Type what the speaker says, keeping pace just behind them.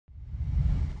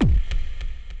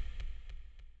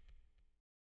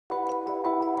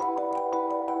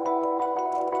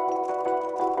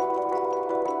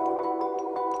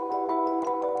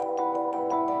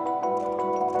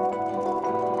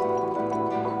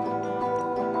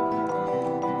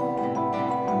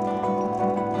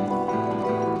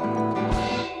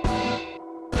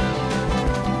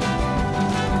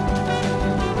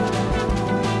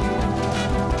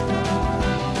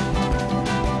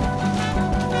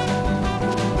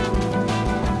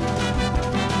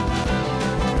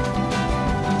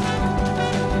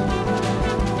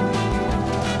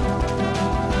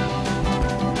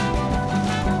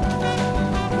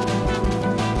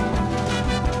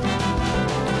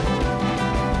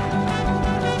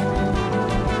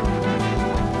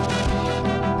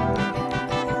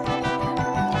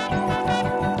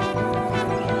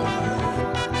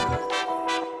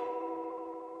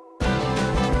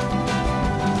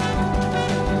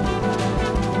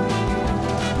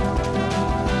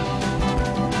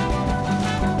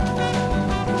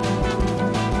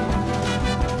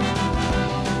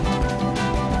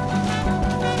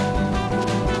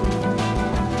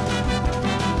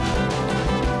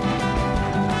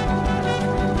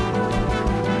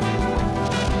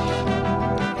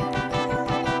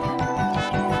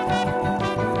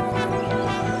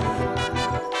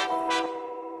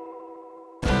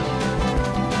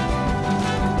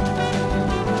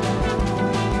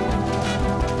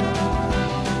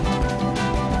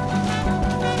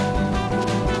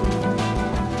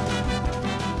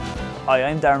Hi,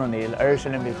 I'm Darren Neill, Irish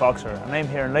Olympic boxer, and I'm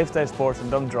here in Lifestyle Sports in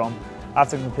Dundrum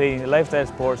after completing the Lifestyle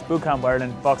Sports Bootcamp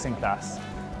Ireland boxing class.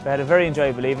 We had a very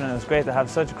enjoyable evening and it was great to have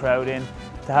such a crowd in,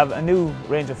 to have a new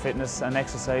range of fitness and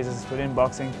exercises within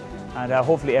boxing, and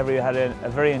hopefully everyone had a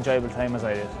very enjoyable time as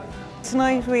I did.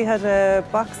 Tonight we had a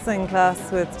boxing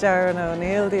class with Darren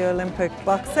O'Neill, the Olympic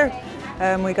boxer.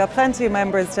 We got plenty of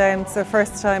members down. It's their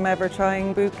first time ever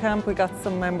trying boot camp. We got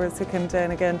some members who came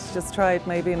down again to just try it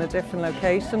maybe in a different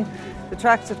location. It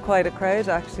attracted quite a crowd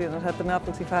actually, and it had the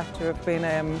novelty factor of being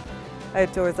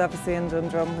outdoors, obviously in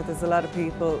Dundrum, where there's a lot of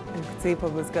people who could see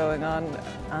what was going on,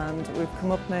 and we've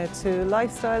come up now to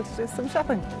Lifestyle to do some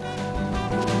shopping.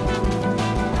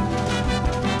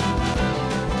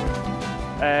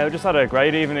 We just had a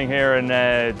great evening here in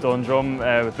Dundrum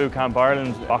with Bootcamp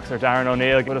Ireland. Boxer Darren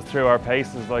O'Neill put us through our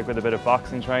paces with a bit of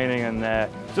boxing training, and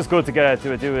it's just good to get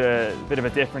to do a bit of a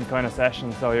different kind of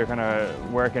session, so you're kind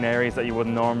of working areas that you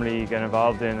wouldn't normally get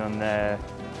involved in, and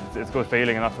it's a good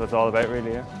feeling, and that's what it's all about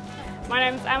really. Yeah. My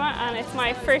name's Emma and it's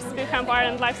my first Bootcamp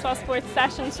Ireland Lifestyle Sports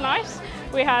session tonight.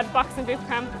 We had boxing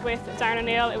bootcamp with Darren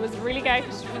O'Neill. It was really good,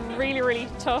 really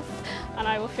tough, and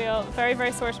I will feel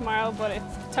very sore tomorrow, but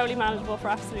it's totally manageable for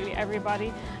absolutely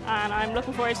everybody. And I'm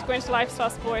looking forward to going to Lifestyle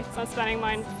Sports and spending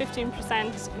my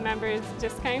 15% members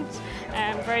discount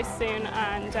very soon,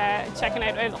 and checking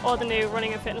out all the new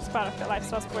running and fitness product that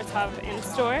Lifestyle Sports have in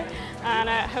store. And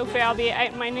hopefully I'll be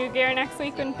out in my new gear next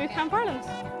week in Bootcamp Ireland.